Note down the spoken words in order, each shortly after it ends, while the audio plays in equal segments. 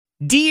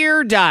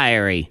Dear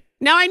Diary.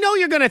 Now, I know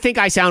you're going to think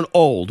I sound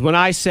old when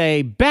I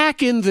say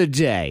back in the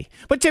day.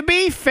 But to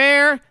be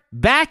fair,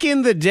 back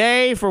in the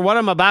day for what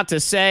I'm about to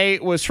say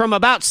was from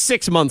about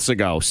 6 months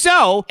ago.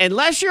 So,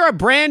 unless you're a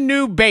brand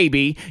new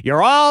baby,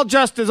 you're all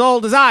just as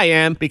old as I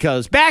am,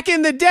 because back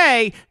in the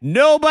day,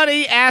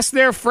 nobody asked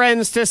their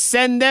friends to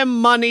send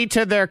them money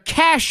to their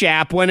Cash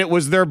App when it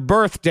was their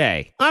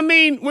birthday. I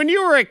mean, when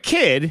you were a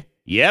kid,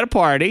 you had a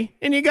party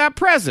and you got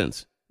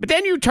presents. But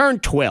then you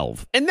turned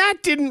 12, and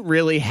that didn't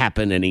really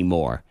happen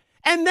anymore.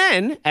 And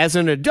then, as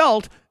an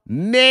adult,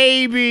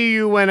 maybe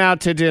you went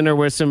out to dinner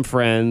with some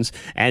friends,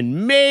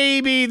 and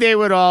maybe they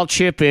would all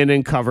chip in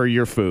and cover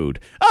your food.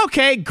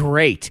 Okay,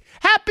 great.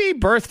 Happy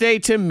birthday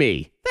to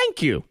me.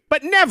 Thank you.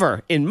 But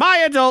never in my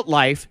adult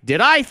life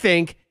did I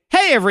think,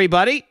 hey,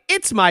 everybody,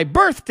 it's my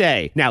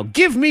birthday. Now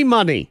give me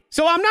money.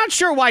 So I'm not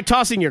sure why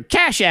tossing your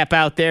Cash App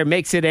out there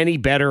makes it any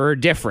better or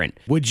different.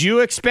 Would you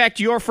expect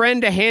your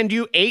friend to hand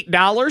you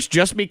 $8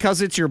 just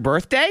because it's your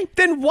birthday?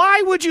 Then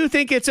why would you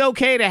think it's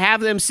okay to have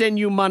them send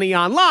you money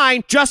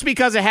online just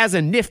because it has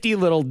a nifty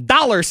little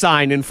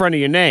 $sign in front of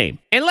your name?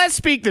 And let's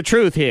speak the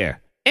truth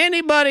here.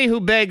 Anybody who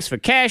begs for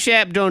Cash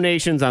App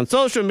donations on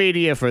social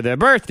media for their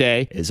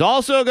birthday is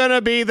also going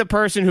to be the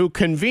person who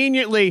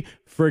conveniently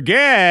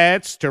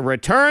forgets to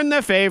return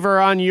the favor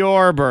on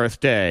your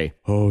birthday.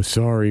 Oh,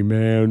 sorry,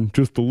 man.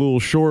 Just a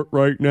little short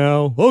right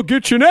now. I'll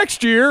get you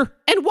next year.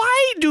 And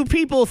why do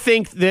people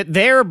think that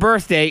their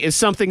birthday is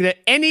something that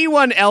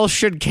anyone else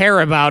should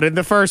care about in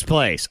the first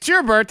place? It's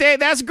your birthday,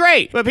 that's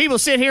great. But people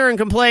sit here and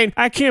complain,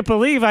 I can't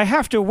believe I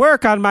have to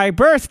work on my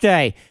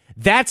birthday.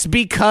 That's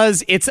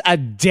because it's a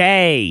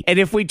day. And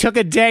if we took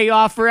a day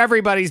off for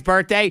everybody's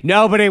birthday,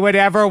 nobody would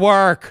ever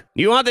work.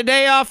 You want the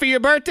day off for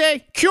your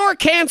birthday? Cure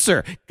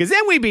cancer, because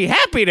then we'd be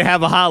happy to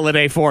have a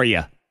holiday for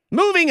you.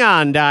 Moving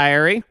on,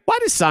 diary. Why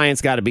does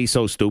science got to be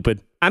so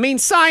stupid? I mean,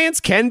 science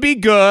can be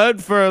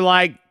good for,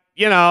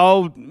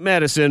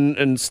 medicine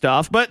and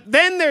stuff, but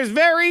then there's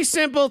very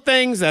simple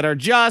things that are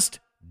just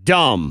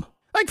dumb.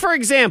 Like, for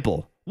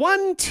example,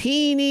 one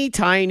teeny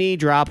tiny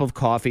drop of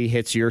coffee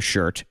hits your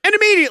shirt, and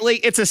immediately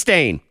it's a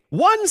stain.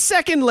 1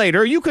 second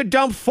later, you could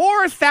dump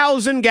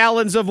 4,000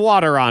 gallons of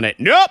water on it.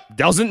 Nope,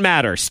 doesn't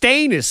matter.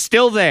 Stain is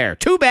still there.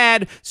 Too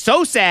bad,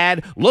 so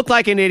sad, look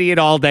like an idiot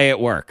all day at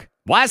work.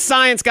 Why's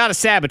science gotta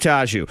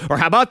sabotage you? Or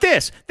how about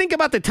this? Think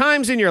about the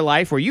times in your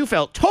life where you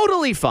felt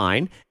totally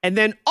fine, and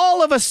then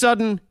all of a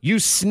sudden you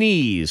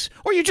sneeze,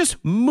 or you just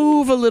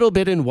move a little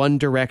bit in one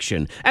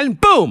direction,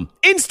 and boom,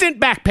 instant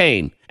back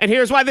pain. And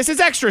here's why this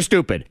is extra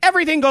stupid.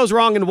 Everything goes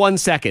wrong in 1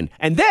 second,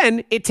 and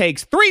then it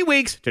takes 3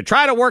 weeks to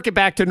try to work it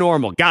back to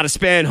normal. Gotta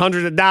spend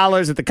hundreds of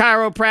dollars at the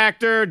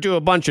chiropractor, do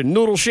a bunch of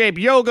noodle-shaped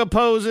yoga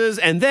poses,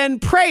 and then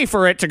pray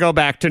for it to go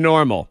back to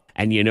normal.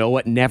 And you know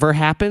what never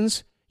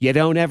happens? You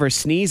don't ever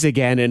sneeze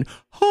again, and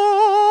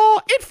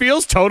it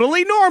feels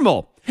totally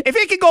normal. If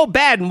it can go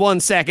bad in 1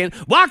 second,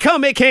 why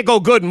come it can't go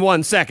good in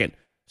 1 second?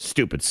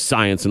 Stupid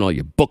science and all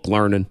your book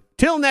learning.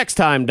 Till next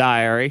time,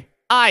 diary,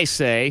 I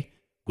say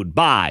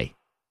goodbye.